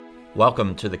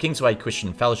Welcome to the Kingsway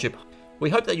Christian Fellowship. We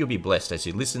hope that you'll be blessed as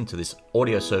you listen to this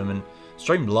audio sermon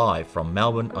streamed live from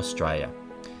Melbourne, Australia.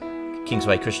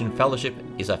 Kingsway Christian Fellowship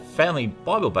is a family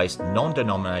Bible-based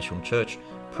non-denominational church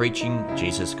preaching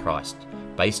Jesus Christ,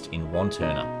 based in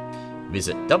Wantirna.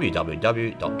 Visit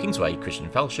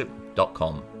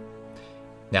www.kingswaychristianfellowship.com.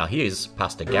 Now here's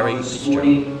Pastor Gery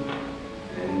Fitzgerald.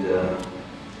 And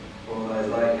all those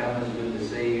latecomers, good to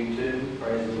see you too.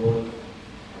 Praise the Lord.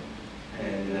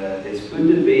 And it's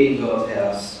good to be in God's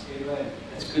house.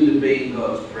 It's good to be in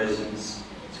God's presence.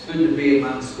 It's good to be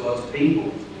amongst God's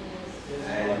people.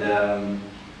 And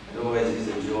it always is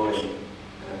a joy and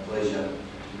a pleasure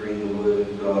to bring the Word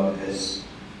of God as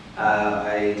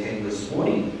I attend this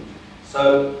morning.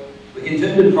 So we can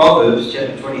turn to Proverbs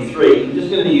chapter 23. I'm just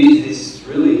going to use this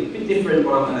really a bit different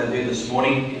what I'm going to do this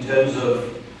morning in terms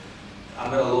of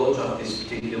I'm going to launch off this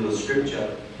particular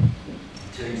scripture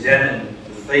to examine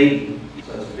the theme.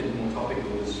 So it's a bit more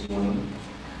topical this morning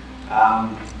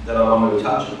that I want to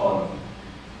touch upon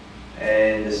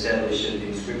and establish it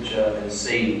in scripture and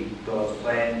see God's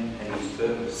plan and His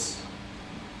purpose.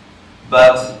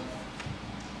 But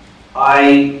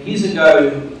years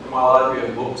ago, from my library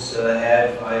of books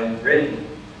that I read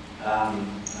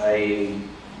a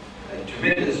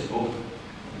tremendous book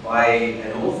by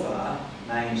an author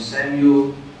named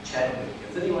Samuel Chadwick.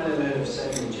 Has anyone ever heard of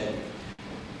Samuel Chadwick?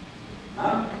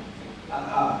 No?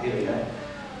 Here we go.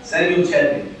 Samuel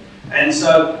Chadwick. And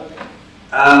so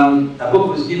a book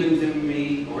was given to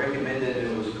me or recommended.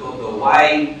 It was called The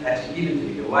Way to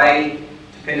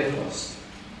Pentecost.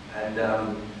 And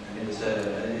it's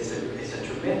a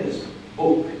tremendous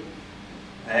book.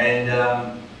 And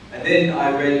then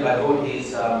I bought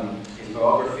his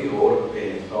biography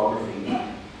his biography,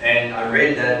 and I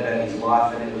read that about his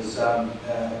life, and it was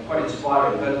quite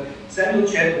inspiring. But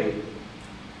Samuel Chadwick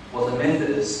was a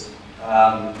Methodist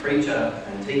preacher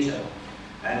and teacher,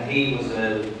 and he was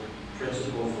a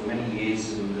principal for many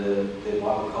years in the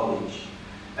Bible college.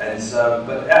 And so,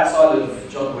 but outside of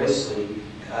John Wesley,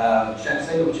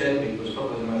 Samuel Chadwick was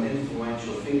probably the most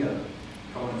influential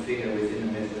prominent figure within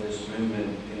the Methodist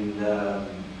movement in that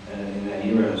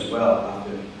era as well,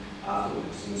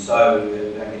 afterwards. And so,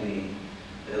 back in the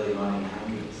early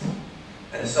 1900s.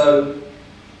 And so,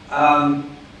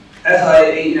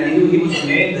 he was a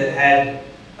man that had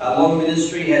a long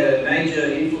ministry, had a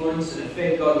major influence and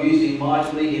effect. God used him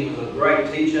mightily. He was a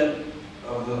great teacher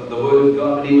of the Word of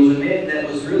God, but he was a man that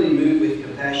was really moved with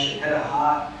compassion, had a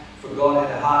heart for God,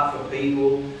 had a heart for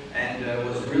people, and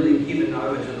was really given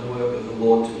over to the work of the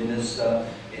Lord to minister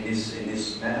in this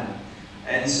manner.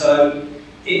 And so,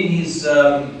 in his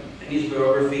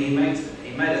biography, he made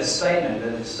a statement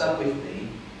that has stuck with me,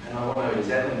 and I want to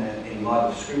examine that in light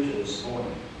of Scripture this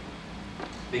morning,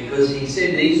 because he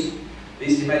said he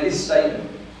made this statement.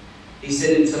 He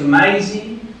said, "It's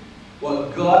amazing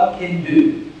what God can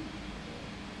do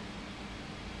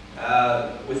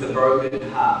with a broken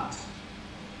heart.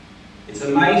 It's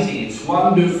amazing, it's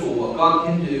wonderful what God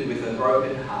can do with a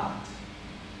broken heart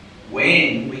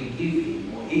when we give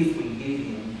Him, or if we give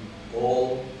Him,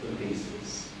 all the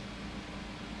pieces."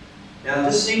 Now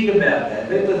just think about that.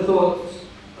 Let the thoughts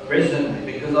resonate,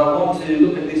 because I want to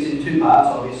look at this in two parts,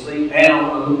 obviously, and I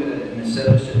want to look at it and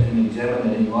establish it and examine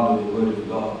it in light of the Word of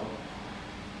God.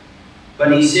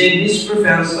 But he said this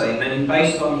profound statement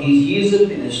based on his years of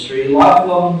ministry,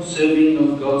 lifelong serving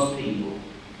of God's people,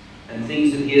 and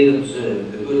things that he had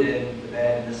observed, the good and the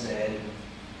bad and the sad.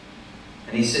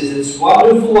 And he says, it's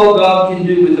wonderful what God can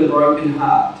do with a broken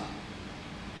heart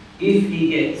if He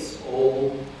gets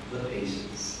all the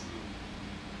pieces.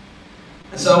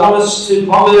 And so I want us to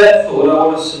ponder that thought. I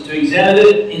want us to examine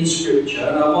it in Scripture,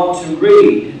 and I want to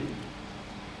read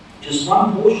just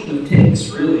one portion of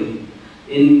text, really,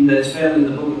 that's found in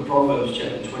the book of Proverbs,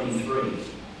 chapter 23.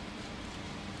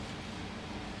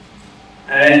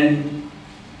 And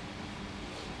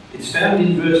it's found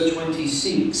in verse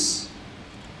 26.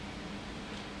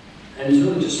 And it's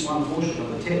really just one portion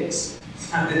of the text. That's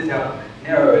how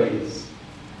narrow it is.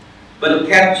 But it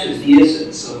captures the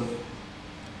essence of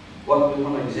what we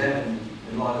want to examine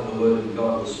in light of the Word of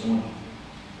God this morning.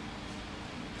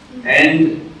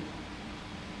 And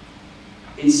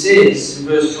it says in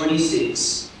verse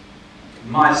 26,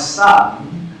 "My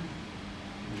son,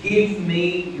 give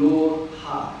me your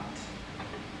heart."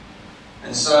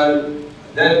 And so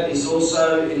that is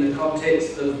also in the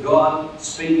context of God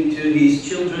speaking to His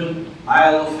children,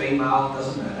 male or female,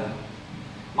 doesn't matter.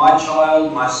 "My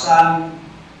child, my son,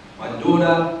 my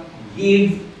daughter,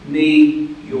 give me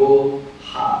your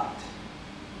heart."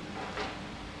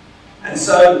 And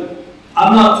so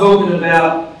I'm not talking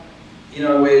about,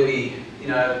 where we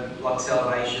like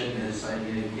salvation and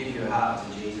saying, give your heart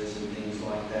to Jesus and things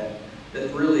like that.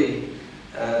 That's really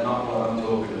not what I'm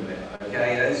talking about.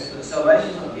 Okay, salvation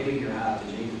is not giving your heart to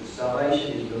Jesus.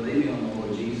 Salvation is believing on the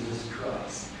Lord Jesus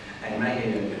Christ and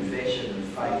making a confession of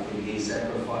faith in His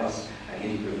sacrifice and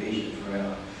His provision for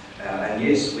our. And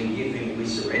yes, we give Him, we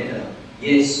surrender.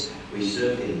 Yes, we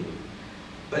serve Him.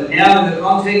 But now in the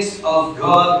context of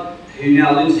God who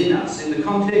now lives in us, in the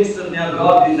context of now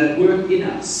God who's at work in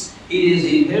us, it is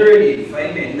imperative,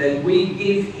 amen, that we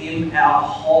give Him our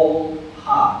whole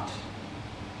heart.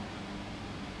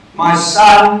 My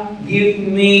son, give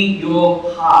me your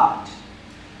heart.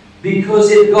 Because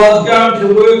if God's going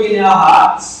to work in our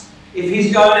hearts, if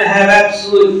He's going to have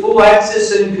absolute full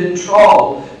access and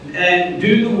control and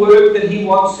do the work that He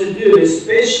wants to do,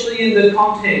 especially in the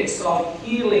context of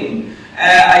healing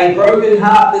a broken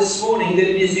heart this morning, that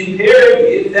it is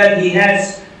imperative that He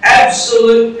has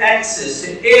absolute access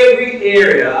to every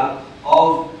area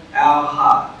of our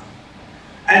heart.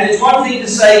 And it's one thing to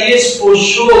say, yes, for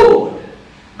sure, Lord.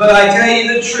 But I tell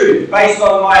you the truth, based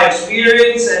on my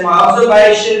experience and my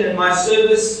observation and my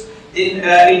service as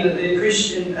a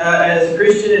Christian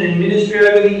and in ministry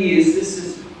over the years, this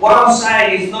is what I'm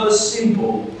saying is not as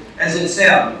simple as it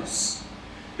sounds.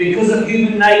 Because of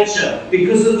human nature,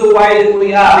 because of the way that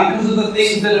we are, because of the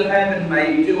things that have happened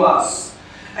maybe to us.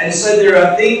 And so there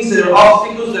are things, there are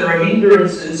obstacles, there are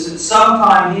hindrances that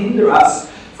sometimes hinder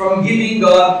us from giving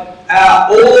God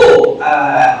all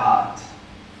our heart.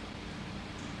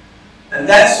 And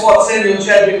that's what Samuel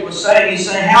Chadwick was saying. He's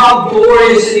saying how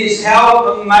glorious it is,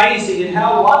 how amazing and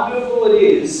how wonderful it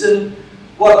is, and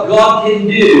what God can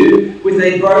do with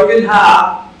a broken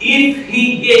heart if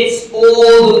He gets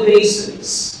all the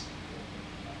pieces.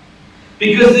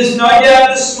 Because there's no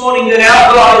doubt this morning that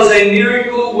our God is a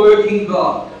miracle-working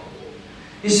God.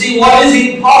 You see, what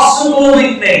is impossible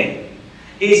with men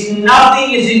is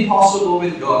nothing is impossible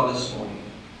with God this morning.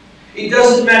 It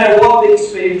doesn't matter what the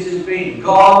experience has been.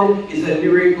 God is a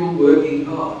miracle-working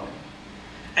God.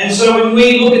 And so when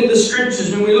we look at the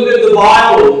Scriptures, when we look at the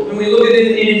Bible, when we look at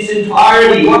it in its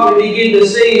entirety, what we begin to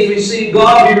see is we see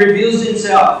God who reveals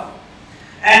Himself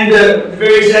and the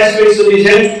various aspects of His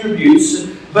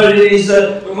attributes. But it is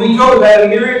when we talk about a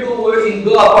miracle-working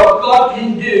God, what God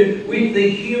can do with the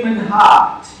human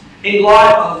heart in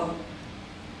light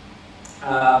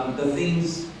of the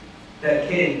things that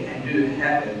can and do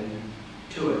happen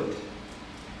to it.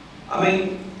 I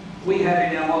mean, we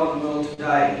have in our modern world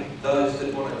today those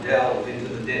that want to delve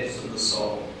into the depths of the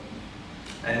soul.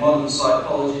 And modern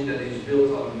psychology that is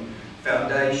built on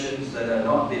foundations that are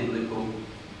not biblical.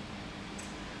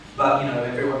 But,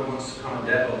 everyone wants to kind of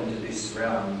dabble into this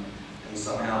realm and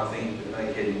somehow think that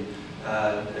they can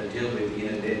deal with the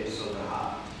inner depths of the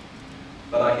heart.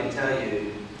 But I can tell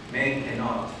you, man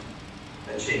cannot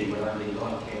achieve what only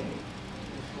God can.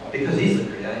 Because He's the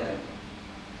Creator.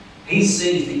 He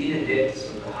sees the inner depths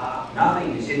of the heart.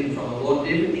 Nothing is hidden from the Lord.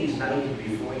 Everything's naked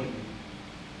before Him.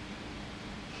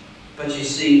 But you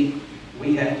see,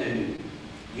 we have to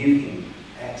give Him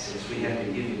access. We have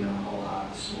to give Him our whole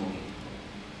heart this morning.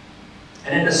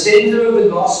 And at the center of the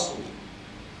gospel,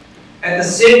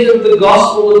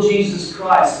 of Jesus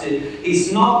Christ,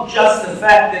 is not just the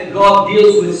fact that God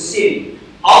deals with sin.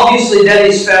 Obviously, that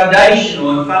is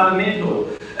foundational and fundamental.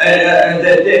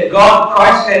 That God,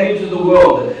 Christ came into the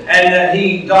world and that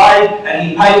He died and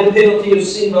He paid the penalty of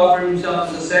sin by offering Himself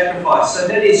as a sacrifice. So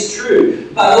that is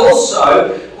true. But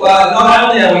also,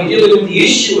 not only are we dealing with the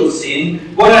issue of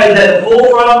sin, what is at the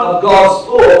forefront of God's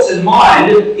thoughts and mind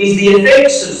is the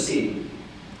effects of sin.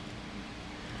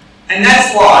 And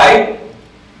that's why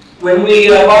when we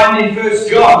find in 1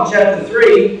 John chapter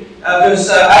 3, verse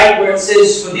 8, where it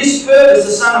says, "For this purpose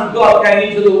the Son of God came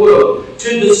into the world,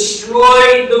 to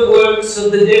destroy the works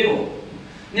of the devil."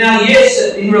 Now,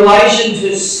 yes, in relation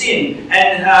to sin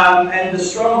and the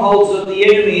strongholds of the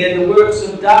enemy and the works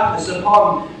of darkness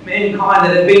upon mankind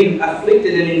that have been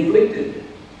afflicted and inflicted.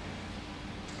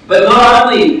 But not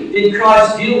only did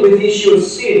Christ deal with the issue of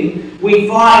sin, we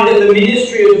find that the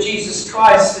ministry of Jesus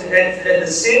Christ at the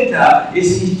centre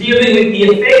is He's dealing with the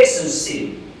effects of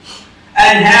sin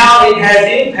and how it has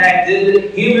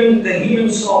impacted the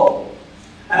human soul.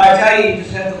 And I tell you, you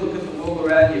just have to look at the world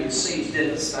around you and see its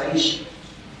devastation.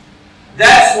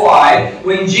 That's why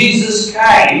when Jesus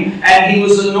came and He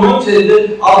was anointed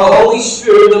of the Holy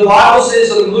Spirit, the Bible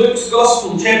says in Luke's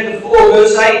Gospel, chapter 4,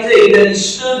 verse 18, that He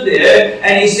stood there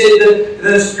and He said that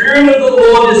the Spirit of the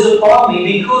Lord is upon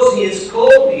me because He has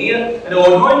called me and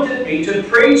anointed me to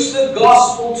preach the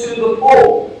gospel to the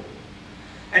poor.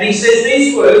 And He says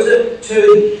these words,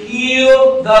 to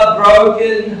heal the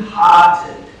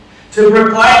brokenhearted, to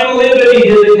proclaim liberty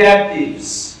to the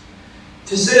captives,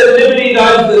 to set at liberty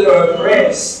those that are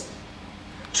oppressed,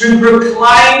 to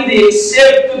proclaim the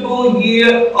acceptable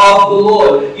year of the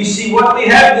Lord. You see, what we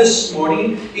have this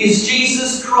morning is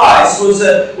Jesus Christ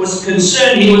was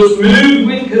concerned. He was moved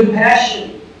with compassion.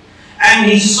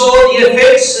 And he saw the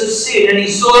effects of sin, and he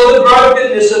saw the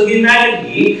brokenness of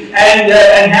humanity,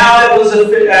 and how that was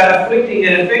afflicting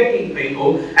and affecting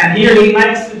people. And here he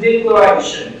makes the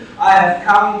declaration, I have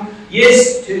come,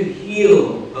 yes, to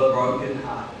heal the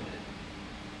brokenhearted.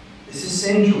 This is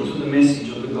central to the message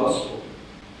of the gospel.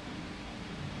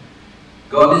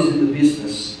 God is in the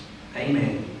business,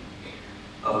 amen,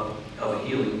 of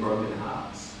healing broken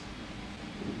hearts.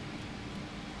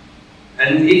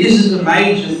 And this is a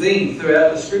major thing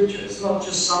throughout the Scripture. It's not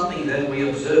just something that we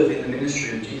observe in the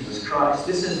ministry of Jesus Christ.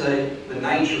 This is the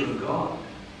nature of God.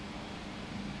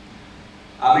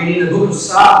 I mean, in the book of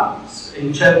Psalms,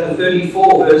 in chapter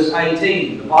 34, verse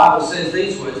 18, the Bible says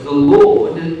these words, the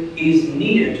Lord is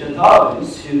near to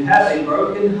those who have a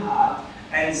broken heart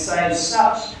and save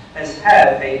such as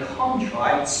have a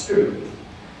contrite spirit.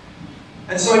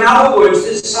 And so in other words,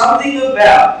 there's something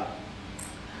about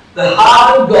the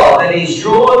heart of God that is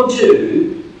drawn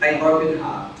to a broken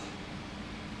heart.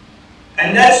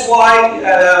 And that's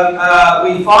why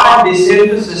we find this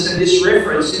emphasis and this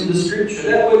reference in the Scripture.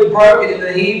 That word broken in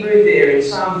the Hebrew there in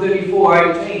Psalm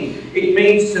 34:18, it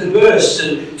means to burst,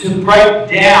 to break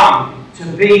down, to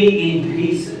be in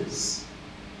pieces.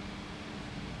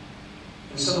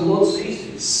 And so the Lord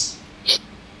sees this.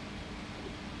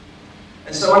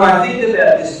 And so when I think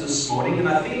about this morning, and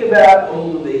I think about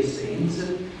all of these things,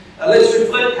 let's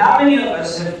reflect, how many of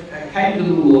us have came to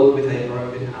the Lord with a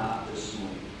broken heart this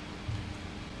morning?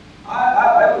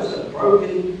 I was a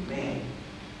broken man,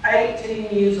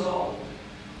 18 years old.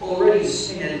 Already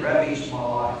sin had ravaged my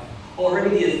life. Already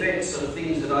the effects of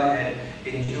things that I had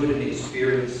endured and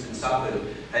experienced and suffered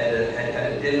had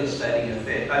a devastating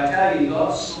effect. I tell you,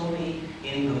 God saw me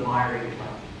in the miry clay.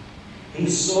 He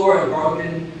saw a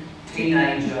broken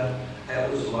teenager that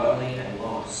was lonely and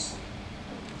lost.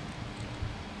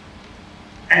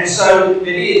 And so it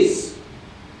is.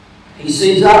 He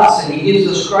sees us and He gives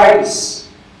us grace.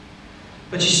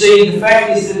 But you see, the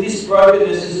fact is that this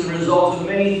brokenness is a result of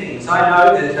many things. I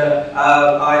know that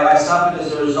I suffered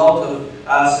as a result of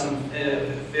some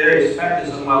various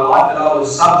factors of my life that I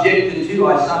was subjected to.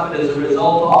 I suffered as a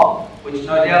result of, which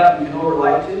no doubt we can all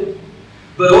relate to.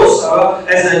 But also,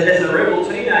 as a rebel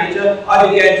teenager,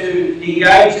 I began to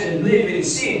engage and live in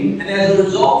sin, and as a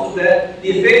result of that, the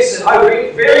effects that I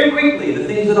reaped very quickly, the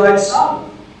things that I had sown.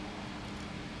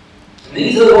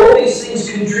 And all these things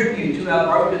contribute to our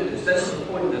brokenness. That's the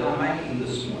point that I'm making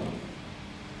this morning.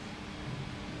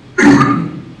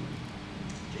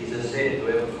 Jesus said,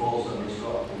 whoever falls on this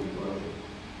rock will be broken,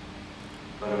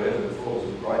 but whoever falls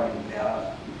will break in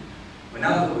power. In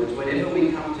other words, whenever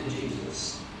we come to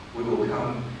Jesus, we will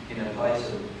come in a place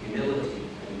of humility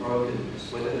and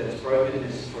brokenness, whether that's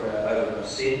brokenness over our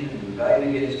sin and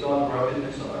rebellion against God,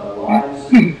 brokenness of our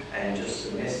lives, and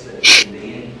just the mess that we can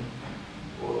be in.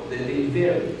 Or it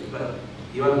varies, but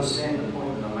you understand the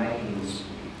point that I'm making this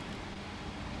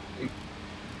morning.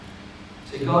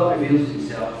 So God reveals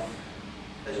Himself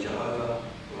as Jehovah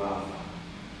Rapha.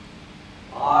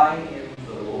 I am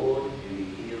the Lord who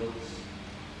heals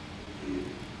you.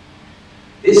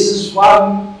 This is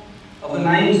one of the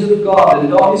names of God,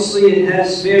 and obviously it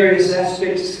has various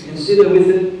aspects to consider with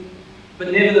it,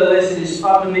 but nevertheless it is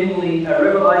fundamentally a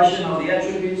revelation of the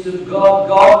attributes of God.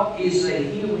 God is a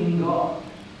healing God.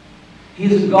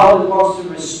 He's a God that wants to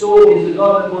restore. He's a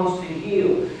God that wants to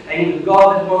heal. And a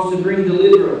God that wants to bring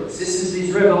deliverance. This is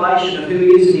His revelation of who He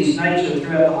is in His nature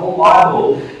throughout the whole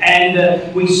Bible.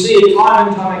 And we see it time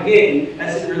and time again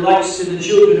as it relates to the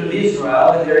children of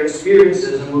Israel and their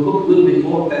experiences. And we'll look a little bit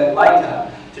more at that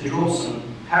later to draw some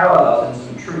parallels and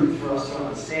some truth for us to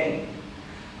understand.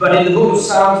 But in the book of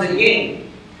Psalms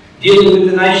again, dealing with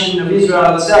the nation of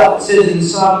Israel itself, it says in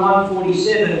Psalm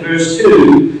 147 verse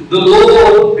 2, the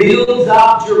Lord builds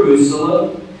up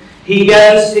Jerusalem. He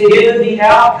gathers together the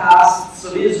outcasts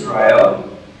of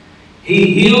Israel. He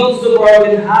heals the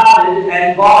brokenhearted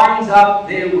and binds up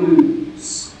their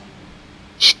wounds.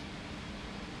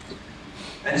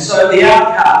 And so the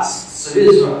outcasts of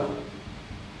Israel,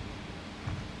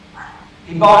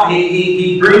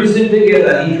 He brings them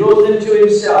together, He draws them to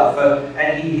Himself,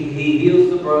 and He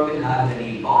heals the brokenhearted and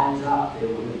He binds up their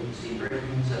wounds. He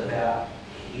brings about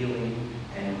healing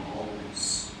and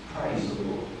wholeness. Praise the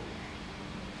Lord.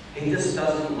 He just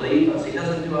doesn't leave us. He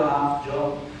doesn't do a half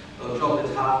job or a job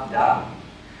that's half done.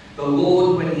 The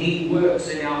Lord, when He works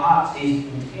in our hearts, His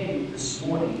intent this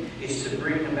morning is to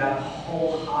bring about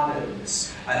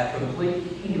wholeheartedness, a complete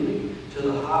healing to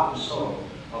the heart and soul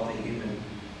of the human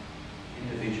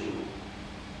individual.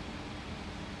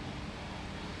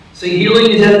 So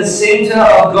healing is at the centre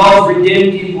of God's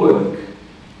redemptive work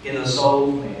in the soul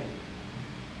of man.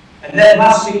 And that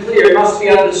must be clear, it must be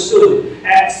understood.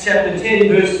 Acts chapter 10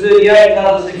 verse 38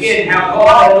 tells us again how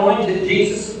God anointed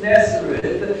Jesus of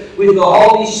Nazareth with the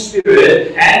Holy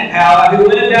Spirit and power, who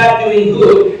went about doing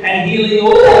good and healing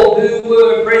all who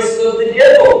were oppressed of the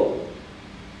devil.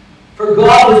 For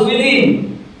God was with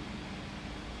him.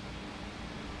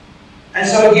 And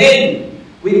so again,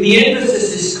 with the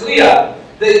emphasis is clear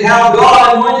that how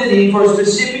God anointed him for a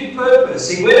specific purpose.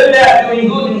 He went about doing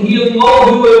good and healing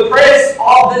all who were oppressed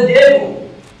of the devil.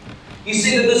 You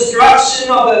see, the destruction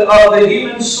of the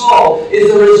human soul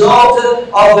is the result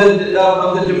of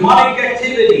the demonic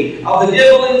activity of the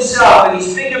devil himself, and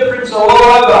his fingerprints are all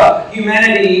over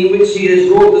humanity in which he has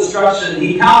wrought destruction.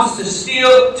 He comes to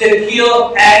steal, to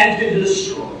kill, and to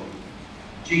destroy.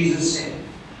 Jesus said.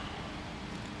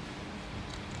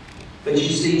 But you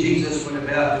see, Jesus went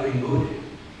about doing good,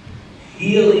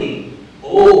 healing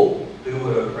all who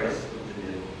were oppressed of the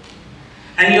devil.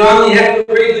 And you only have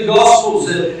to read the Gospels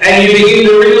and you begin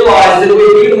to realize that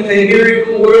we're dealing with a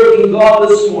miracle working God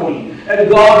this morning. A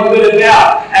God who went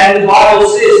about, and the Bible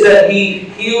says that He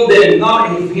healed them,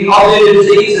 of their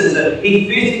diseases. He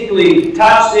physically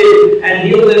touched them and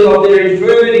healed them of their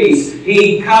infirmities.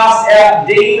 He cast out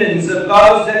demons of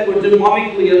those that were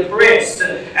demonically oppressed,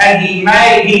 and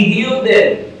He healed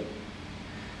them.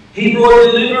 He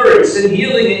brought deliverance and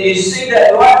healing, and you see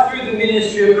that right through the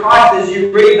ministry of Christ as you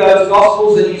read those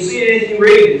Gospels, and you see it as you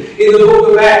read in the book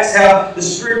of Acts how the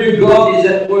Spirit of God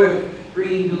is at work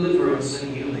bringing deliverance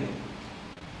and healing.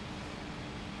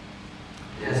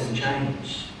 It hasn't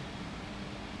changed.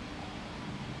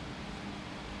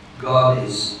 God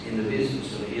is in the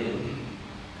business of healing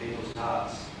people's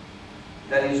hearts.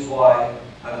 That is why,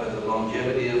 over the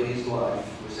longevity of his life,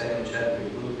 Samuel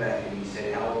Chadwick looked back and he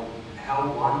said, how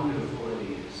wonderful it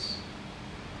is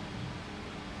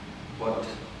what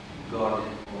God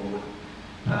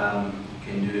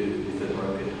can do with a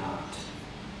broken heart.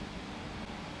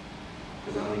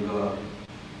 Because only God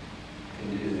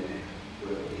can do that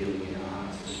work of healing in our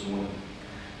hearts this morning.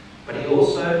 But he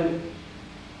also,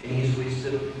 in his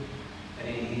wisdom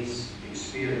and in his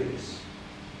experience,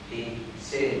 he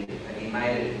said, and he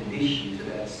made a condition to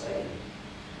that statement.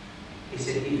 He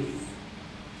said, if.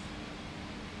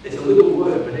 It's a little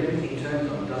word, but everything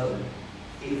turns on, doesn't it?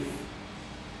 If.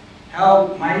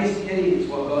 How amazing it is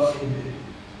what God can do.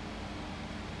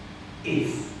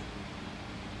 If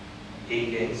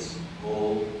he gets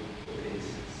all the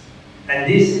pieces.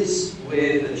 And this is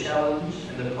where the challenge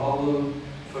and the problem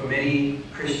for many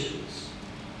Christians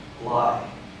lie.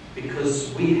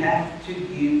 Because we have to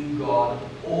give God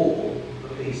all the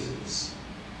pieces.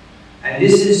 And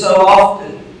this is so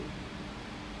often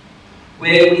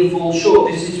where we fall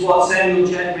short. This is what Samuel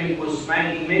Chadwick was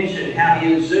making mention, how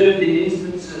he observed in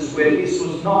instances where this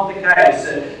was not the case,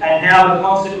 and how the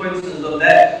consequences of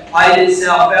that played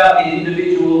itself out in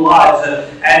individual lives,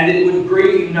 and it would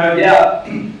grieve him, no doubt,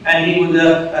 and he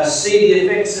would see the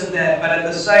effects of that, but at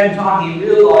the same time he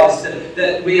realised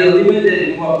that we are limited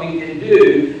in what we can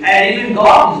do, and even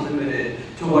God is limited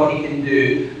to what he can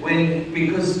do,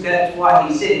 because that's why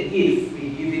he said, if we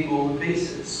give him all the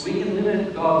pieces. We can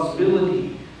limit God's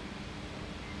ability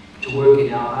to work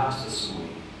in our hearts this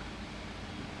morning.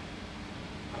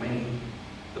 I mean,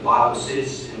 the Bible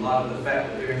says, in light of the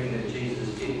fact of everything that Jesus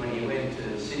did when he went to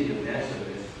the city of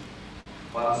Nazareth,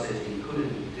 the Bible says he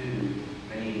couldn't do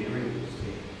many miracles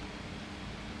there.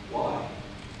 Why?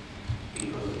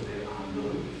 Because of their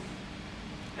unbelief.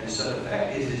 And so the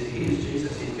fact is here's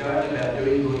Jesus, he's going about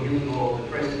doing good, healing all the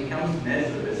oppressed, and he comes to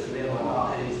Nazareth, and they're like,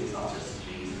 oh, it's not just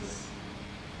Jesus.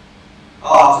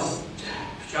 Oh,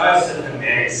 just Joseph and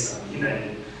Mary's son, you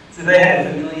know. So they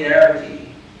had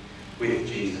familiarity with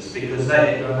Jesus because they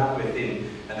had grown up with him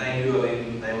and they knew of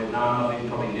him, they would know of him,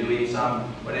 probably knew him some,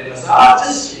 whatever. So, it's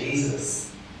just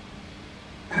Jesus.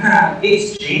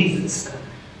 It's Jesus.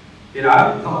 You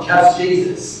know, not just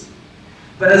Jesus.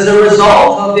 But as a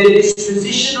result of their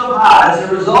disposition of heart, as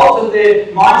a result of their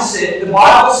mindset, the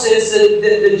Bible says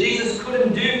that Jesus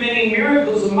couldn't do many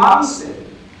miracles amongst them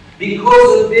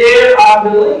because of their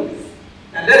unbelief.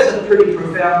 Now that's a pretty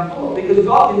profound thought, because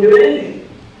God can do anything.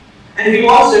 And if he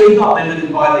wants to, he's not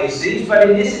limited by these things, but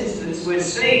in this instance we're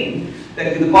seeing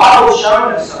that the Bible is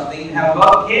showing us something, how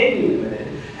God can be limited.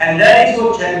 And that is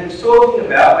what Chadwick's talking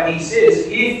about when he says,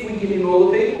 if we give him all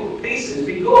the pieces,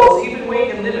 because even we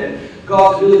can limit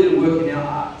God's ability to work in our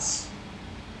hearts.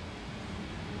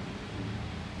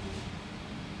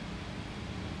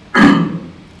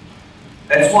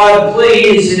 That's why the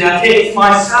plea is in our text,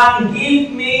 my son,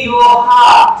 give me your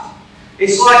heart.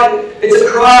 It's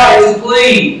a cry, it's a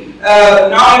plea,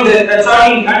 knowing that it's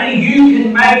only you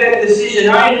can make that decision,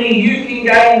 only you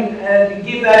can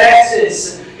give that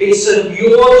access. It's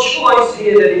your choice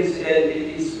here that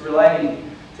is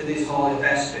relating to this whole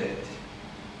aspect.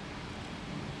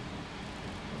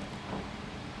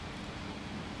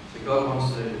 So God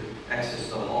wants to access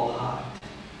the whole heart.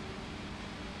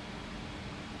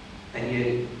 And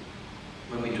yet,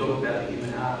 when we talk about the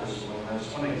human heart this morning, I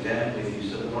just want to examine with you,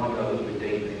 so that I want to go a little bit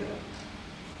deeper.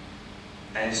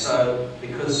 And so,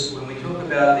 because when we talk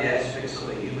about the aspects of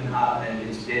the human heart and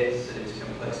its depths and its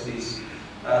complexities,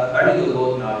 only the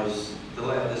Lord knows.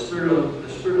 The Spirit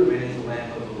of man is the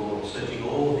lamp of the Lord, searching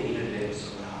all the inner depths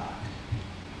of the heart.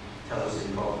 Tells us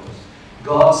in Proverbs.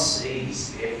 God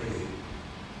sees everything.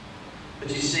 But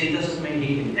you see, it doesn't mean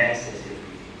He can access everything.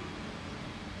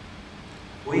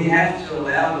 We have to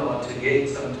allow God to get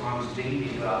sometimes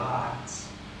deep into our hearts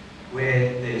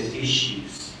where there's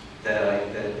issues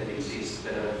that exist,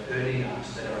 that are hurting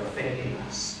us, that are affecting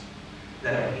us,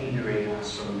 that are hindering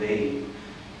us from being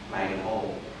made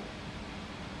whole.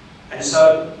 And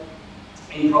so,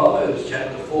 in Proverbs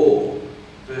chapter 4,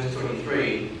 verse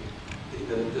 23,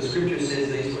 the scripture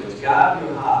says these words, guard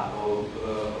your heart, or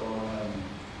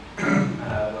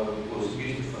was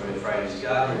used for a phrase,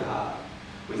 guard your heart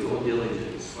with all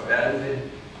diligence, for out of it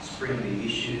spring the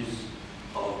issues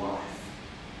of life.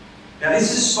 Now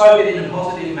this is spoken in a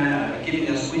positive manner, giving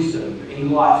us wisdom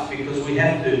in life, because we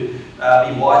have to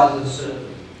be wise as a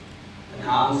serpent and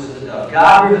harmless as a dove.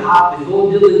 Guard your heart with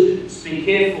all diligence. Be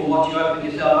careful what you open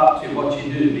yourself up to, what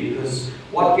you do, because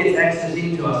what gets access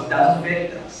into us does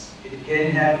affect us. It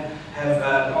can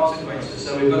have consequences,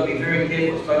 so we've got to be very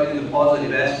careful. It's spoken in the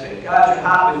positive aspect. Guard your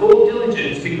heart with all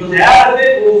diligence, because out of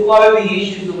it will flow the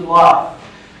issues of life.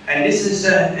 And this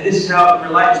is how it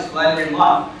relates to later in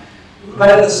life. But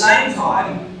at the same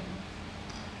time,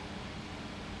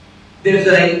 there's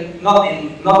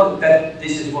not that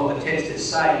this is what the text is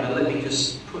saying, but let me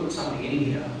just put something in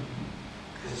here,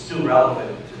 because it's still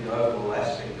relevant to the overall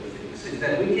aspect of things, is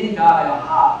that we can guard our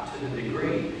heart to the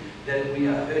degree that we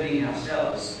are hurting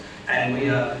ourselves, and we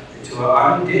are, to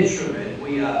our own detriment,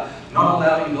 we are not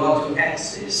allowing God to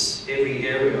access every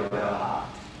area of our heart.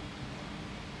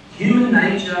 Human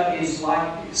nature is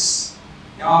like this.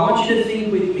 Now I want you to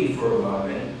think with me for a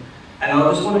moment, and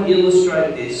I just want to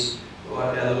illustrate this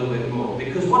a little bit more.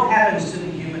 Because what happens to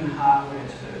the human heart when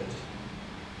it's hurt?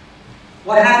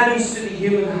 What happens to the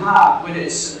human heart when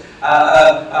it's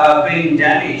being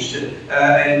damaged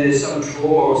and there's some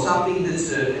trauma or something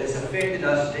that's has affected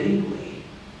us deeply?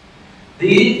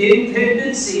 The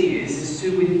tendency is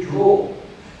to withdraw.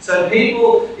 So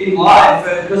people in life,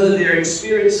 because of their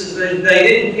experiences, they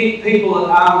then keep people at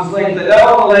arm's length. They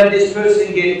don't want to let this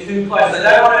person get too close. They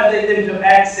don't want to let them to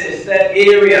access that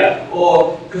area,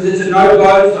 or because it's a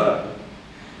no-go zone.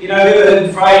 You know, you've heard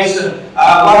the phrase,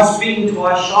 once bitten,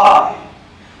 twice shy.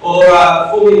 Or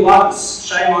fool me once,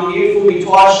 shame on you, fool me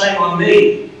twice, shame on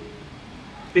me.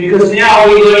 Because now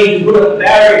we're going to put up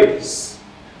barriers.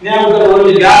 Now we've got to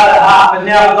learn to guard our heart, but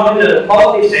now not in a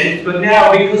positive sense, but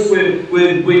now because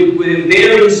we're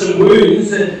bearing some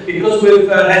wounds, and because we've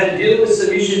had to deal with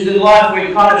some issues in life,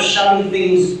 we're kind of shutting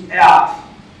things out.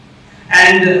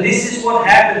 And this is what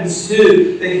happens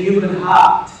to the human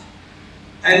heart.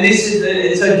 And this is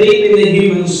it's so deep in the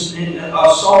human's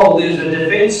soul. There's a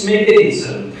defense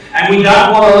mechanism, and we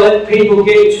don't want to let people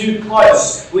get too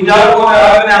close. We don't want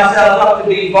to open ourselves up to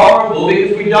be vulnerable,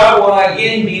 because we don't want to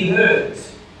again be hurt.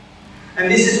 And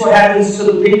this is what happens to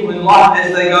the people in life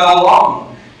as they go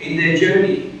along in their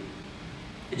journey.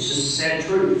 It's just a sad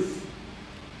truth.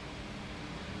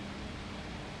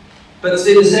 But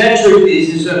see, the sad truth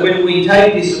is that when we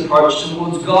take this approach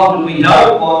towards God, and we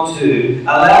don't want to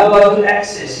allow God to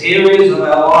access areas of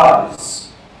our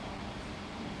lives,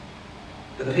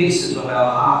 the pieces of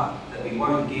our heart that we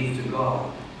won't give to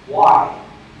God. Why?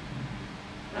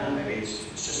 No, maybe it's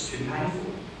just too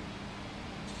painful.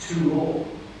 It's too raw.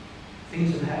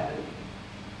 Things have happened.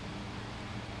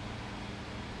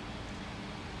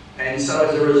 And so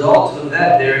as a result of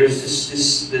that, there's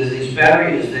these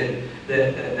barriers that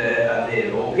are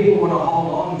there. Or people want to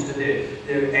hold on to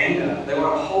their anger. They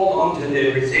want to hold on to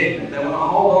their resentment. They want to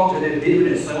hold on to their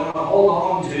bitterness. They want to hold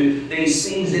on to these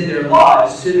things in their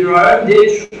lives to their own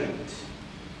detriment.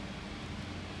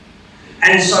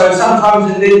 And so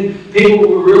sometimes, and then people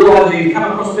will realise, you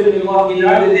come across people in life, you know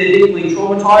that they're deeply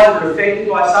traumatised or affected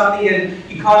by something, and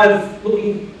you're kind of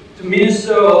looking to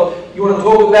minister, or you want to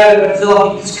talk about it, but it's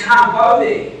like you just can't go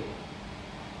there.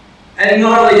 And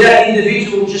not only that,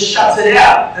 individual just shuts it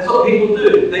out. That's what people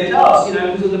do. They tell us,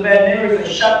 because of the bad memories,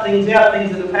 they shut things out,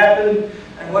 things that have happened,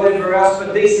 and whatever else,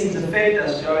 but these things affect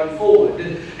us going forward.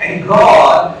 And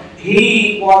God,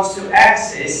 He wants to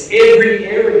access every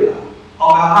area of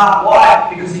our heart.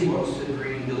 Why? Because He wants to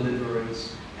bring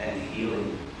deliverance and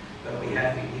healing. But we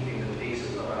have to give Him the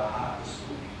pieces of our heart this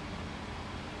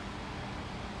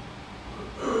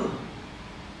morning.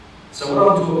 So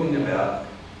what I'm talking about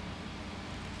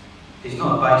is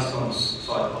not based on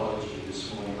psychology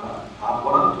this morning.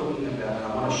 What I'm talking about, and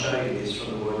I want to show you this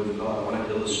from the Word of God, I want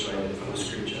to illustrate it from the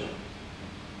Scripture.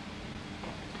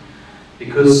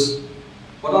 Because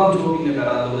what I'm talking about,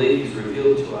 I believe, is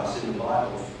revealed to us in the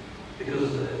Bible.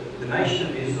 Because the nation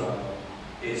of Israel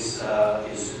is an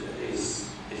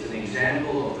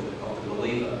example of the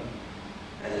believer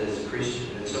as a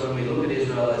Christian. And so when we look at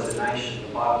Israel as a nation,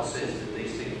 the Bible says that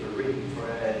these things were written for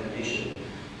our admonition,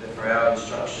 for our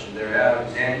instruction, they're our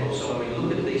example. So when we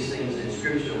look at these things in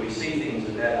Scripture, we see things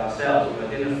about ourselves, we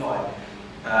identify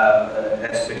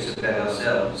aspects about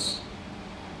ourselves.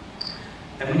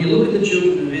 And when you look at the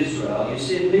children of Israel, you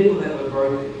see people that were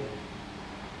broken.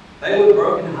 They were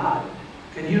broken-hearted.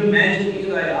 Can you imagine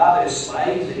who they are? They're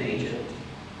slaves in Egypt.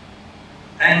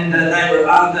 And they were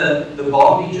under the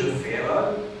bondage of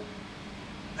Pharaoh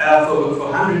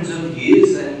for hundreds of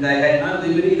years, and they had no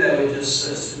liberty. They were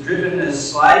just driven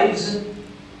as slaves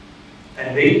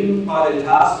and beaten by their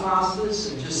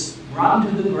taskmasters and just run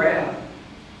to the ground.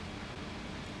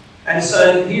 And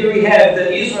so here we have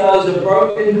that Israel is a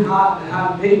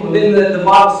broken-hearted people. Then the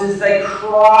Bible says they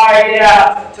cried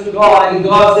out to God, and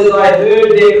God says, I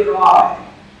heard their cry.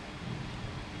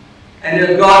 And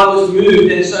that God was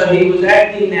moved, and so He was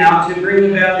acting now to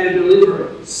bring about their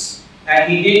deliverance.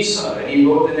 And He did so, and He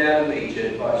brought them out of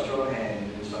Egypt by a strong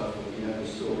hand and so forth. You know the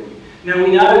story. Now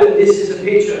we know that this is a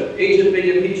picture, Egypt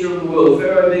being a picture of the world,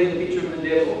 Pharaoh being a picture of the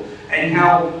devil, and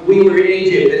how we were in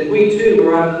Egypt, and we too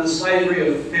were under the slavery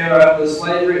of Pharaoh, under the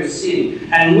slavery of sin,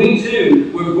 and we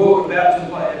too were brought about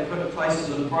to places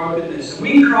of brokenness, and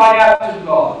we cried out to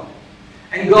God,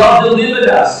 and God delivered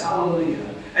us,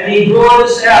 hallelujah, and He brought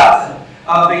us out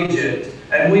of Egypt,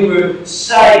 and we were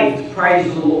saved,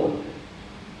 praise the Lord.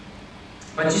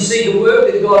 But you see, the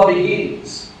work that God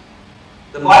begins,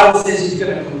 the Bible says He's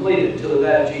going to complete it until the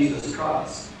day of Jesus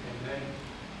Christ.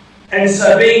 And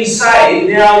so being saved,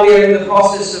 now we are in the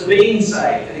process of being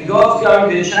saved. And God's going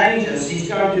to change us. He's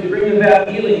going to bring about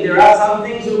healing. There are some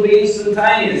things that will be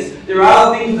instantaneous. There are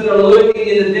other things that are lurking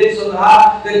in the depths of the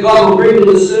heart that God will bring to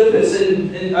the surface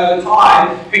in over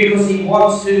time, because He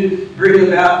wants to bring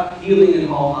about healing and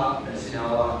wholeheartedness in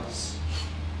our lives.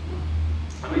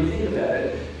 I mean, think about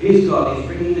it. Here's God. He's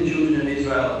bringing the children of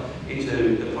Israel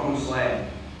into the promised land.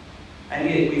 And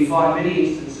yet we find many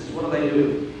instances, what are they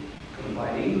doing?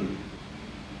 Complaining.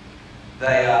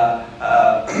 They're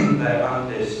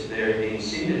in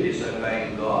sin, they're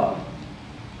disobeying God.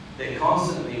 They're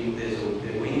constantly, they're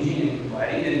whinging and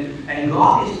complaining, and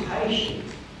God is patient.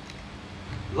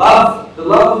 The love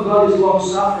of God is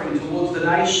long-suffering towards the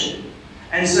nation.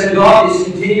 And so God is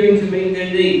continuing to meet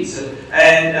their needs,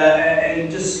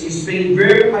 and just He's being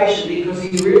very patient, because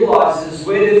He realizes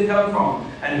where they've come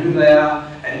from and who they are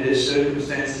and their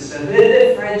circumstances. And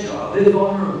they're fragile, they're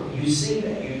vulnerable. You see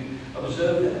that, you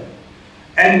observe that.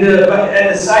 And but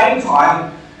at the same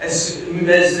time, as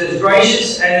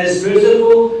gracious and as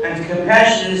merciful and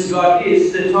compassionate as God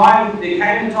is, there came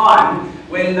a time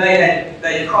when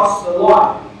they crossed the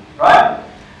line, right?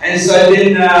 And so then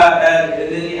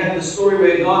you have the story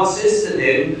where God says to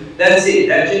them, that's it,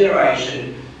 that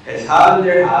generation has hardened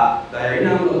their heart, they are in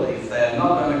unbelief, they are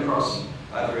not going to cross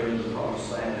over into the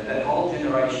promised land. And that whole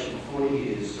generation, 40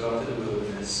 years, go to the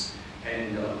wilderness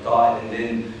and died. And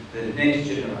then the next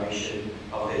generation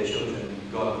of their children,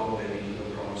 God brought them into the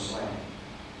promised land.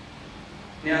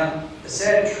 Now, the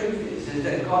sad truth is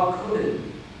that God couldn't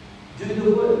do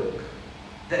the work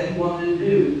that He wanted to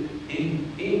do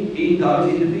in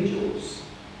those individuals.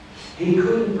 He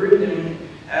couldn't bring them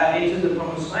into the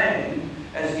promised land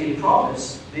as He had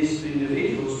promised these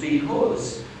individuals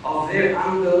because of their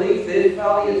unbelief, their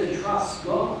failure to trust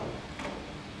God.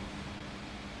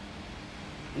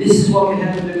 This is what can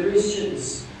happen to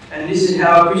Christians, and this is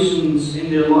how Christians in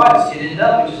their lives can end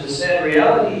up, which is a sad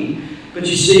reality. But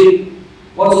you see,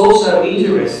 what's also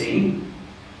interesting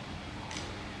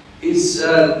is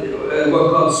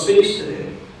what God speaks to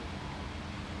them.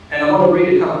 And I want to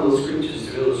read a couple of scriptures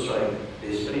to illustrate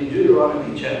this. But in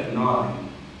Deuteronomy chapter 9,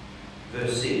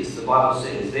 verse 6, the Bible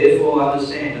says, therefore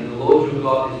understand that the Lord your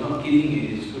God is not giving you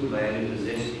this good land to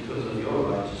possess because of your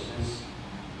righteousness,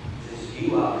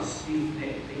 you are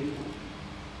stiff-necked people.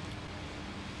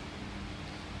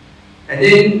 And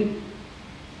then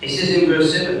he says in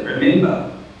verse 7,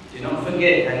 remember, do not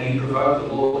forget how you provoked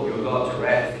the Lord your God to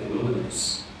wrath in the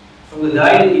wilderness. From the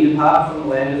day that you departed from the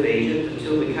land of Egypt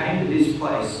until we came to this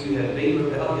place, you have been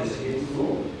rebellious against the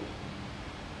Lord.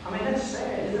 I mean, that's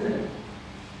sad, isn't it?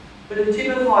 But it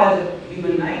typifies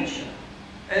human nature.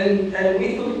 And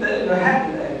we thought that, how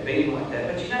could they have been like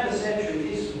that? But the sad truth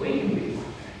is, we can be like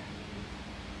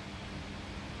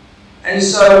that. And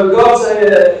so God's saying,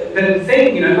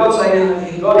 God's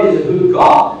saying God is a good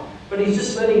God. But he's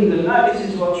just letting them know this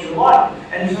is what you're like.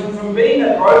 And from being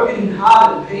a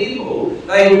broken-hearted people,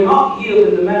 they would not heal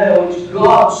in the manner which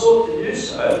God sought to do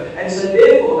so. And so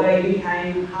therefore they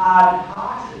became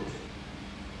hard-hearted.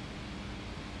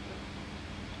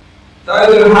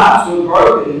 Though their hearts were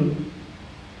broken,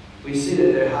 we see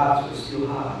that their hearts were still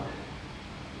hard.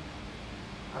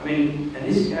 I mean, and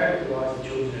this characterized the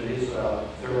children of Israel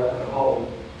throughout the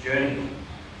whole journey.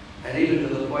 And even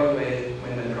to the point where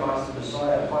when the Christ the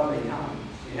Messiah finally comes,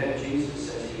 you have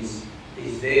Jesus as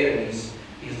he's there and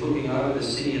he's looking over the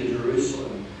city of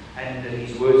Jerusalem. And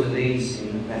his words are these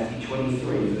in Matthew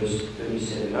 23, verse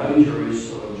 37. Oh,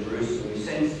 Jerusalem, Jerusalem. He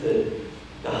sense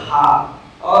the heart.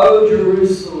 Oh,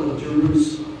 Jerusalem,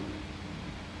 Jerusalem.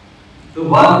 The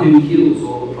one who kills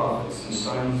all the prophets and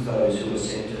stones those who are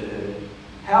sent to her.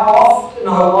 How often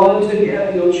I wanted to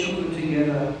gather your children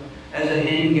together as a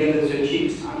hen gathers her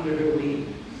chicks under her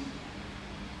wings.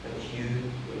 But you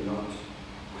were not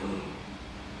willing.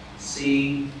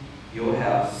 See, your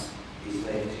house is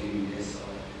left to you desolate.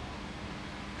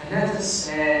 And that's a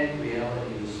sad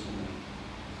reality this morning.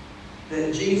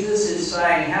 That Jesus is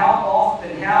saying how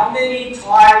often, how many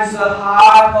times the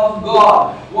heart of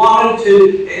God wanted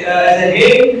to, as a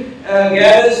hen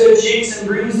gathers her chicks and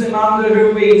brings them under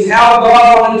her wings, how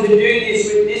God wanted to do this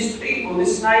with this people,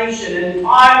 this nation, and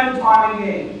time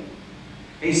again.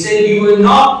 He said, you were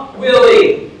not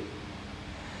willing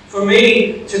for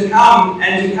me to come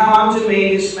and to come unto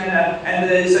me in this manner.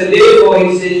 And so therefore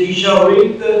he says, you shall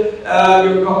reap the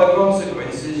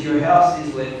consequences. Your house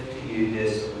is left to you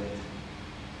desolate.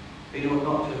 It ought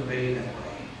not to have been that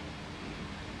way.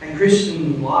 And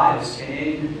Christian lives can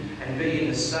end and be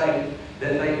in a state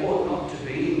that they ought not to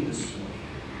be in this morning.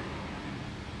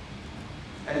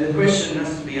 And the question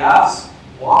has to be asked,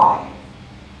 why?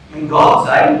 I mean, God's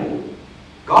able.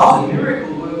 God's a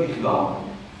miracle working God.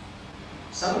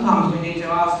 Sometimes we need to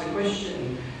ask the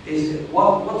question, is it,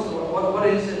 what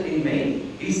is it in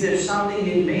me? Is there something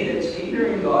in me that's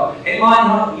hindering God? Am I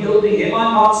not yielding? Am I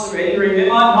not surrendering?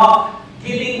 Am I not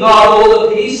giving God all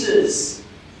the pieces?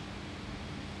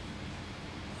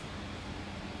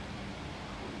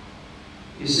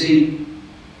 You see,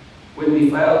 when we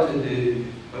fail to do,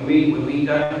 when we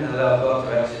don't allow God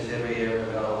to access every area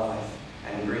of our life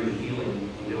and bring healing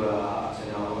into our hearts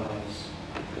and our lives,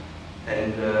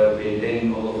 and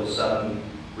then all of a sudden,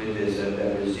 when there's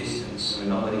that resistance and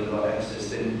we're not letting God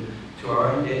access, then to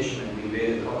our own detriment we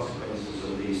bear the consequences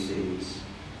of these things.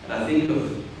 And I think of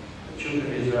the children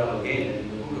of Israel again in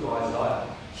the book of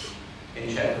Isaiah,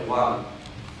 in chapter 1.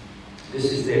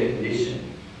 This is their condition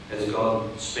as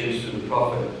God speaks to the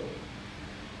prophet.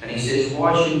 And he says,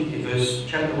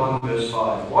 chapter 1, verse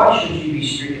 5, why should you be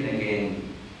stricken again?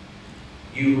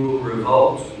 You will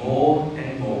revolt more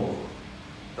and more.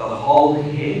 The whole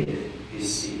head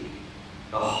is sick.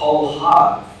 The whole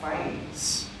heart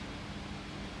faints.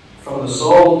 From the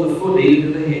sole of the foot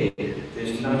even to the head,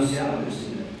 there's no soundness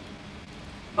in it,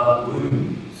 but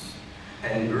wounds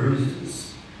and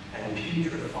bruises and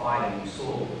putrefying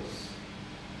sores.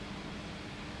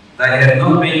 They have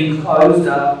not been closed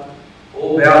up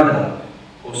or bound up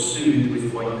or soothed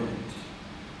with ointment.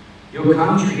 Your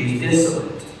country is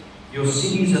desolate. Your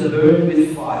cities are burned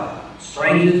with fire.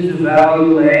 Strangers devour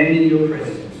your land in your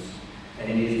presence, and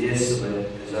it is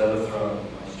desolate as overthrown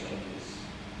by strangers.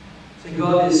 So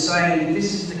God is saying that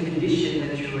this is the condition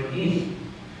that you are in.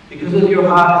 Because of your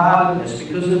hard-heartedness,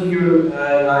 because of your,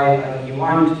 you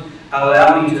won't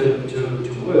allow me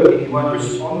to work, and you won't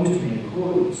respond to me in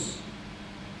accordance.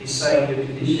 He's saying your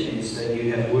condition is that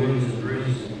you have wounds and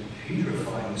bruises and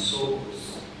putrefying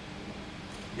sores.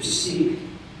 You're sick.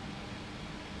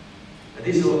 But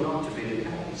this ought not to be the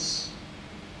case.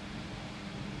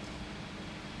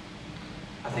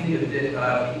 I think of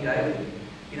King David.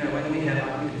 When we have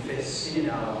unconfessed sin in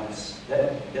our lives,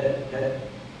 that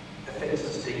affects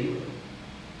us deeply.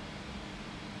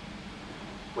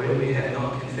 When we have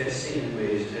not confessed sin,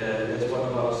 that's what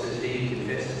the Bible says, he who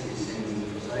confesses his sins and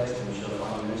forsakes them shall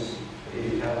find mercy. But he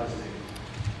who covers them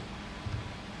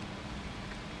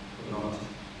will not.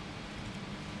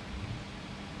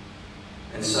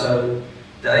 And so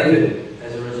David,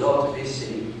 as a result of his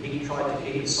sin, he tried to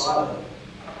keep it silent.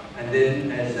 And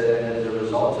then as a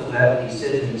result of that, he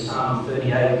says in Psalm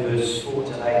 38, verse 4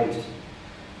 to 8, it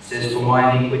says, "For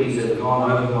my iniquities have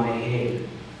gone over my head,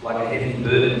 like a heavy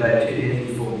burden, they are too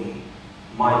heavy for me.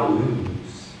 My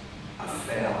wounds are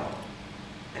foul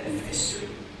and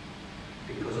festering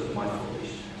because of my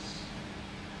foolishness.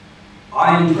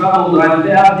 I am troubled, I am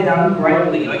bowed down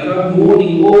greatly, I go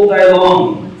mourning all day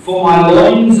long, for my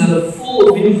loins are full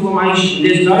of inflammation.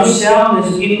 There's no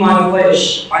soundness in my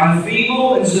flesh. I'm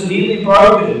feeble and severely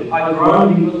broken. I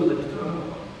groan because of the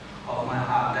turmoil of my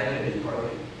heart." David is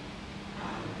broken.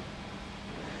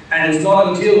 And it's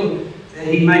not until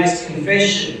he makes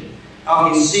confession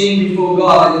of his sin before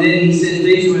God, and then he says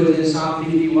these words in Psalm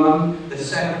 51, "The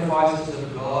sacrifices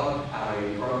of God are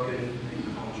a broken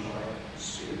and contrite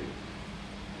spirit."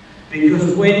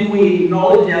 Because when we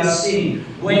acknowledge our sin,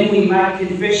 when we make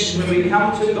confession, when we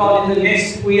come to God in the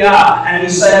mess we are, and we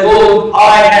say, "Lord,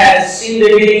 I have sinned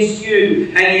against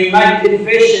you," and you make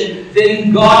confession,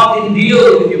 then God can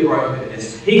deal with your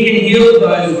brokenness. He can heal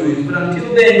those wounds, but until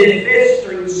then, they're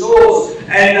festering sores,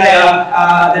 and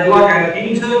they're like an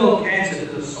internal cancer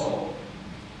to the soul.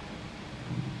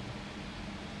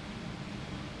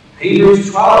 Hebrews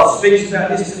 12 speaks about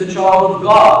this to the child of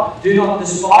God. Do not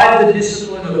despise the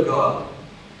discipline of God.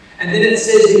 And then it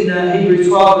says in Hebrews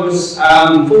 12, verse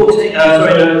 12,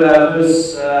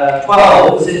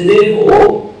 it says,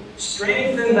 "Therefore,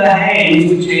 strengthen the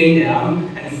hands which hang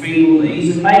down, and feeble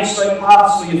knees, and make straight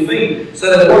paths for your feet, so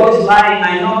that what is lame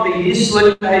may not be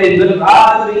dislocated, but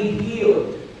rather be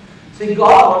healed." See,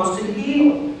 God wants to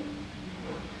heal.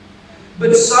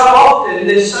 But so often,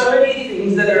 there's so many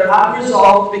things that are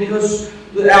unresolved because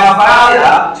of our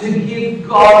failure to give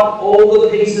God all the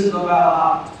pieces of our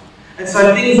heart. And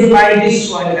so things remain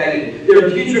dislocated. There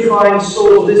are putrefying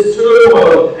sores, there's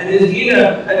turmoil, and there's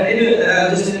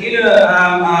just an inner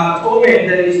torment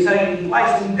that is taking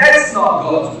place. And that's not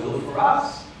God's will for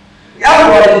us.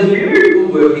 Otherwise, is a miracle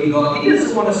working God. He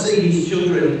doesn't want to see his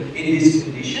children in this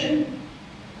condition.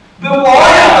 But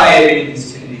why are they in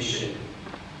this condition?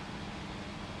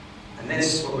 And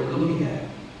that's what we're looking at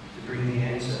to bring the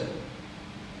answer.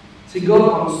 See, God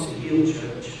wants to heal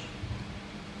church.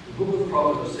 The book of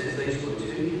Proverbs says these words: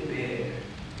 "Who can bear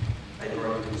a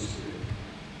broken spirit?"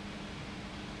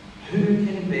 Who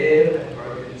can bear a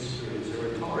broken spirit? It's a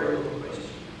rhetorical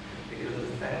question, because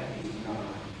the fact is no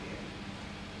one can.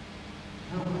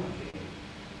 No one can.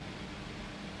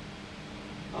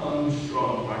 I'm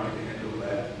strong, I can handle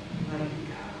that. No, you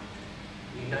can't.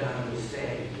 You don't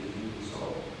understand the human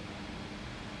soul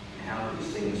and how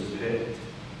these things are perfect.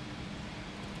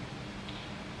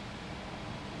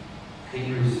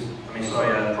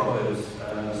 Proverbs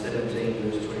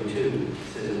 17, verse 22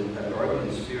 says, "A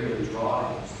broken spirit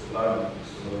dries the bones,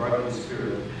 so a broken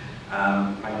spirit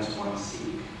makes one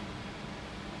sick."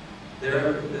 The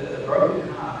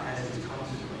broken heart has its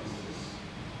consequences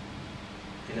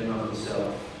in and of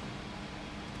itself.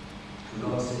 And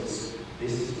God says,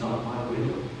 "This is not my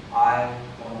will. I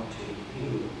want to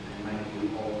heal and make you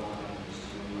wholehearted.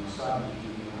 My son,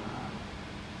 give me my heart."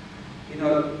 You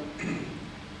know,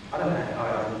 I don't know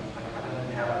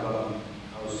how I got on.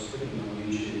 I was flicking on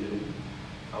YouTube and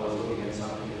I was looking at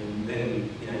something, and then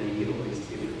you get all these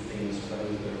different things for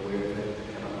those that are aware of it that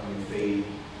come up on your feed,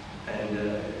 and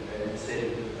it said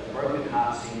a broken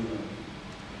heart syndrome.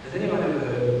 Has anyone ever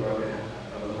heard of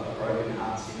a broken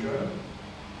heart syndrome?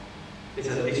 It's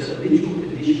a literal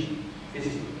condition,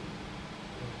 physically,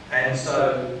 and so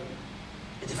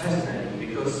it's fascinating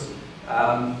because.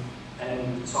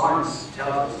 And science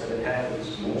tells us that it happens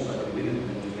more so to women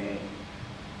than to men.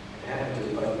 It happens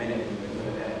to both men and women, but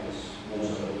it happens more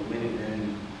so to women, and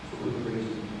for good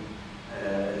reason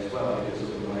as well, because of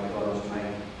the way God has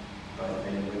made both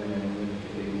men and women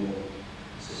can be more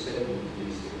susceptible to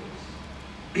these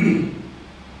things.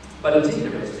 But it's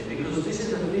interesting because this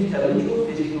is a literal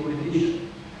physical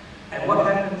condition. And what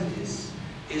happens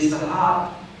is the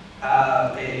heart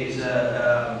is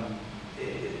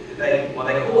they call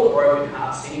it broken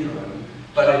heart syndrome,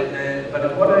 but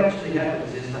what actually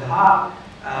happens is the heart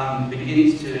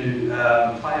begins to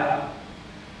play up,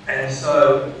 and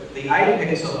so the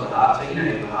apex of the heart. So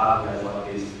the heart goes like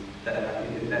this.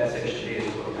 That section here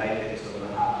is called the apex of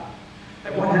the heart.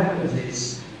 And what happens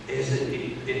is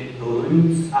it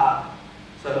balloons up.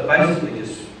 So it basically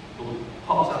just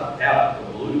pops up out of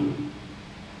the balloon,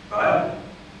 right?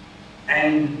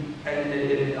 And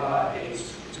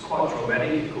it's quite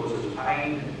traumatic. It causes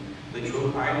pain,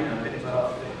 literal pain, and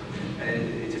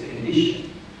it's a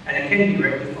condition. And it can be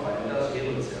rectified, it does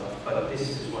heal itself, but this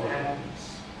is what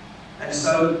happens. And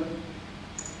so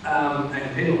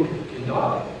and people can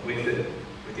die with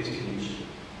this condition.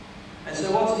 And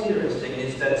so what's interesting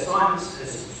is that science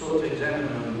has sought to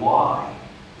examine why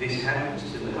this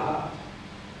happens to the heart.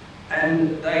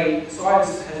 And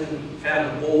science hasn't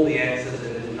found all the answers,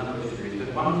 and there's a number of theories,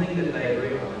 but one thing that they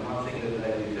agree on, and one thing that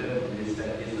they determine is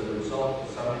that it's a result of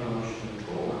some emotional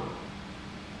trauma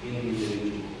in the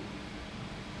individual.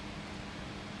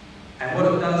 And what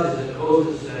it does is it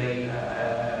causes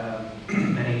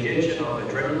an injection of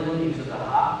adrenaline into the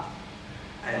heart,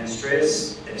 and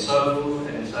stress, and so forth,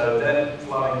 and so that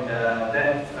flowing,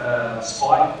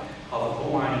 spike of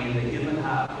hormone in the human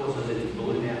heart causes it to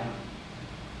balloon out.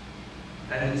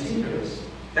 And it's interesting.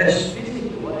 That's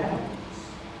physically what happens.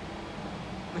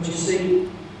 But you see,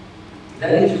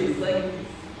 that is reflective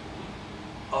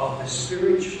of the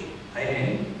spiritual,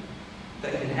 amen,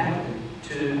 that can happen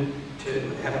to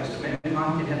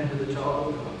mankind, can happen to the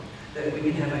child of God. That we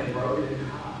can have a broken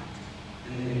heart,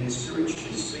 and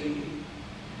spiritually speaking.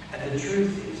 And the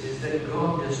truth is that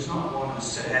God does not want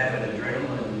us to have an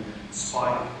adrenaline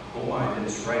spike hormone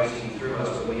that's racing through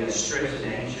us when we are stressed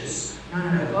and anxious. No,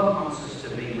 God wants us to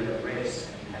be at rest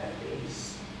and have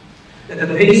peace. That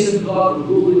the peace of God will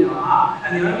rule in our heart.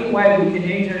 And the only way we can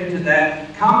enter into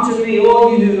that, come to me,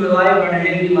 all you who are labor and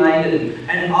heavy laden,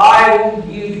 and I will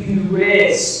give you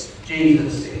rest,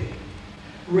 Jesus said.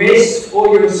 Rest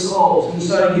for your souls. And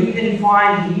so you can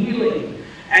find healing.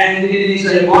 And it is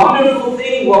a wonderful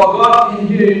thing what God can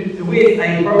do with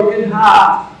a broken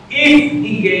heart if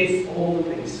He gets all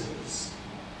the pieces.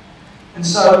 And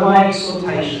so my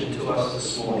exhortation to us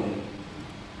this morning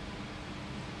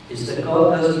is that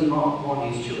God does not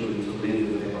want His children to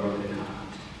live with a broken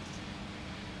heart.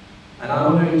 And I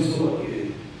want to exhort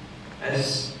you,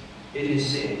 as it is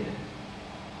said,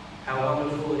 how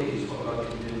wonderful it is what God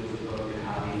can do with a broken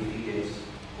heart if He gets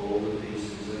all the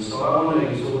pieces. And so I want to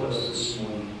exhort us this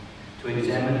morning to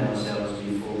examine ourselves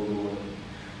before the Lord.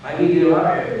 Maybe there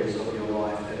are areas of your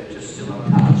life that are just still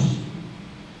untouched.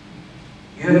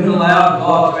 You haven't allowed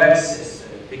God to access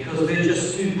it because they're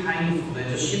just too painful. You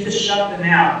have to shut them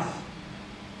out.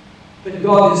 But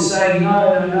God is saying,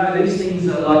 no, these things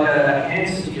are like a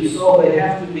cancer to your soul. They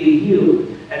have to be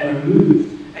healed and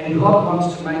removed. And God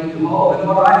wants to make you whole. And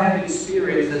what I have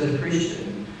experienced as a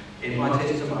Christian in my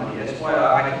testimony, that's why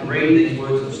I can read these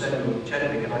words of Samuel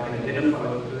Chadwick and I can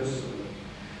identify with the person.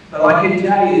 But I can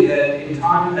tell you that in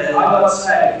time that I got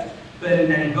saved,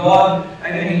 and God,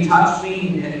 and He touched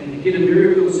me and did a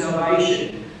miracle of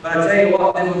salvation. But I tell you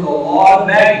what, there was a lot of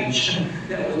baggage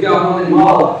that was going on in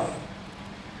my life.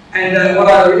 And what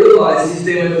I realised is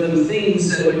there were some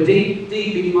things that were deep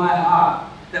in my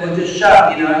heart that were just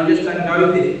shut, you just don't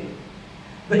go there.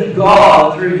 But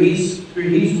God, through His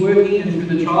working and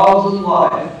through the trials of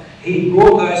life, He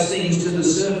brought those things to the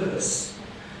surface.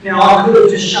 Now, I could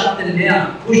have just shut them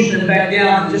down, pushed them back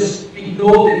down, and just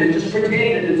ignored them and just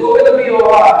pretended it's all going to be all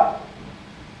right.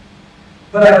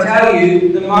 But I tell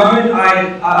you, the moment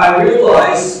I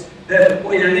realised that,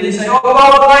 then you say, oh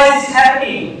God, why is this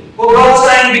happening? Well,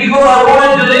 God's saying, because I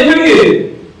want to deliver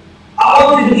you. I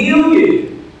want to heal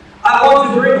you. I want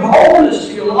to bring wholeness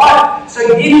to your life.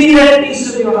 So give me that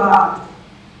piece of your heart.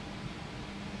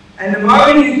 And the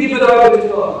moment you give it over to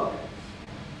God,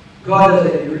 God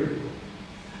does that miracle.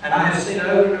 And I have seen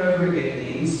over and over again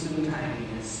the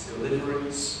instantaneous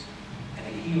deliverance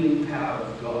and healing power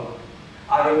of God.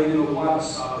 I remember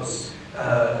once I was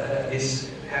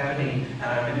this happening, and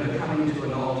I remember coming to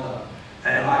an altar,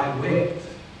 and I wept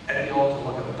at the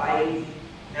altar like a baby.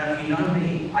 Now, if you know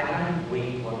me, I don't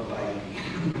weep like a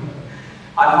baby.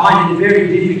 I find it very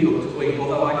difficult to weep,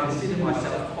 although I consider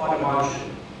myself quite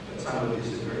emotional, but some would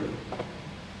disagree.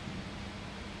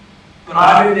 But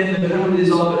I remember coming to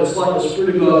this altar, it's like the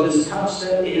Spirit of God just touched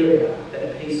that area,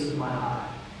 that piece of my heart.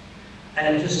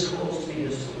 And it just caused me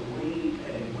just to weep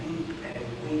and weep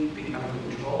and weep, become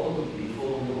controlled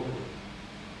before the Lord.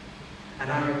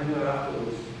 And I remember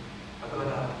afterwards, I got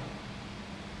up.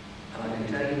 And I can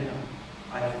tell you now,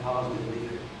 I was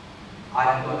delivered. I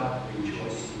got up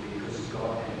rejoicing because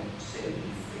God had set me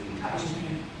free, touched me.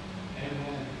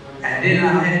 And then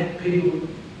I had people,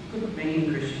 many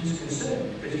Christians,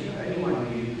 concerned. Because anyone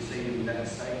who you see in that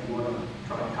state, you want to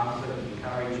try and comfort and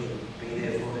encourage and be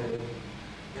there for them.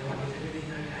 They're like, is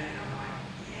everything okay? And I'm like,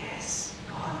 yes,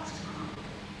 God's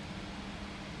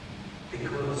good.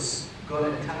 Because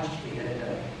God had touched me that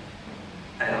day.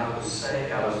 And I was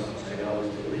saved, I was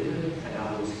delivered, and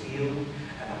I was healed,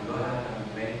 and I got up and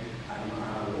I went and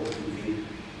I walked in victory.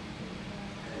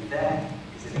 And that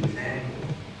is an example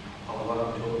of what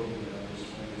I'm talking about this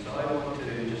morning. So I want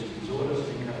to just exhort us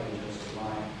and encourage us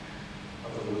tonight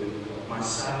of the Word of God. My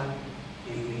son,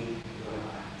 give me your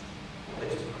heart.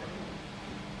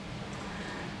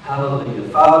 Hallelujah.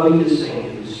 Father, we just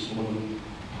thank you this morning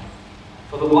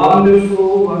for the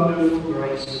wonderful, wonderful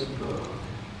grace of God.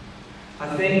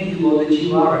 I thank you, Lord, that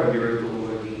you are a miracle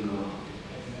working God.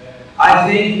 I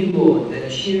thank you, Lord,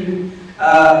 that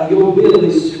your will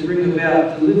is to bring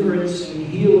about deliverance and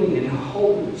healing and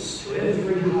wholeness to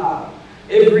every heart,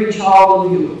 every child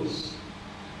of yours.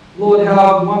 Lord,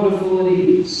 how wonderful it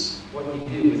is what you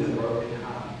do with a broken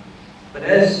heart. But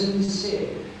as we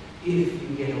said, if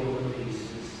you get all the pieces,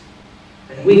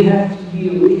 and we have to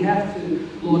heal, we have to,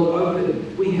 Lord,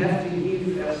 open, we have to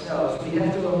give ourselves, we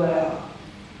have to allow.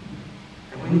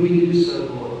 And when we do so,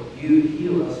 Lord, you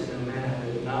heal us in a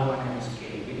manner that no one else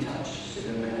can. You touch us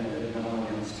in a manner that no one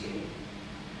else can.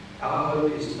 Our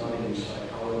hope is not in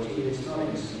psychology, it's not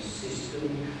in some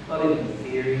system, not in the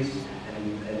theories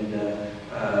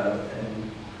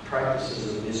and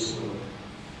practices of this world,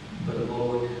 but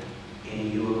Lord,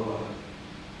 in you alone,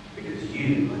 because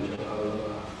you are Jehovah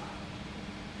Rapha.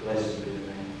 Blessed be the name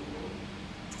of the Lord.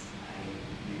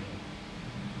 Amen.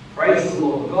 Praise the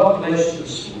Lord. God bless you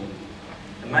this morning.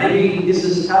 And maybe this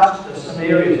has touched some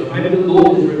areas, or maybe the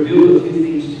Lord has revealed a few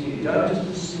things to you. Don't just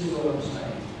dismiss what I'm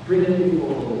saying. Bring it before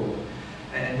the Lord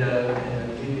and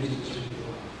use this.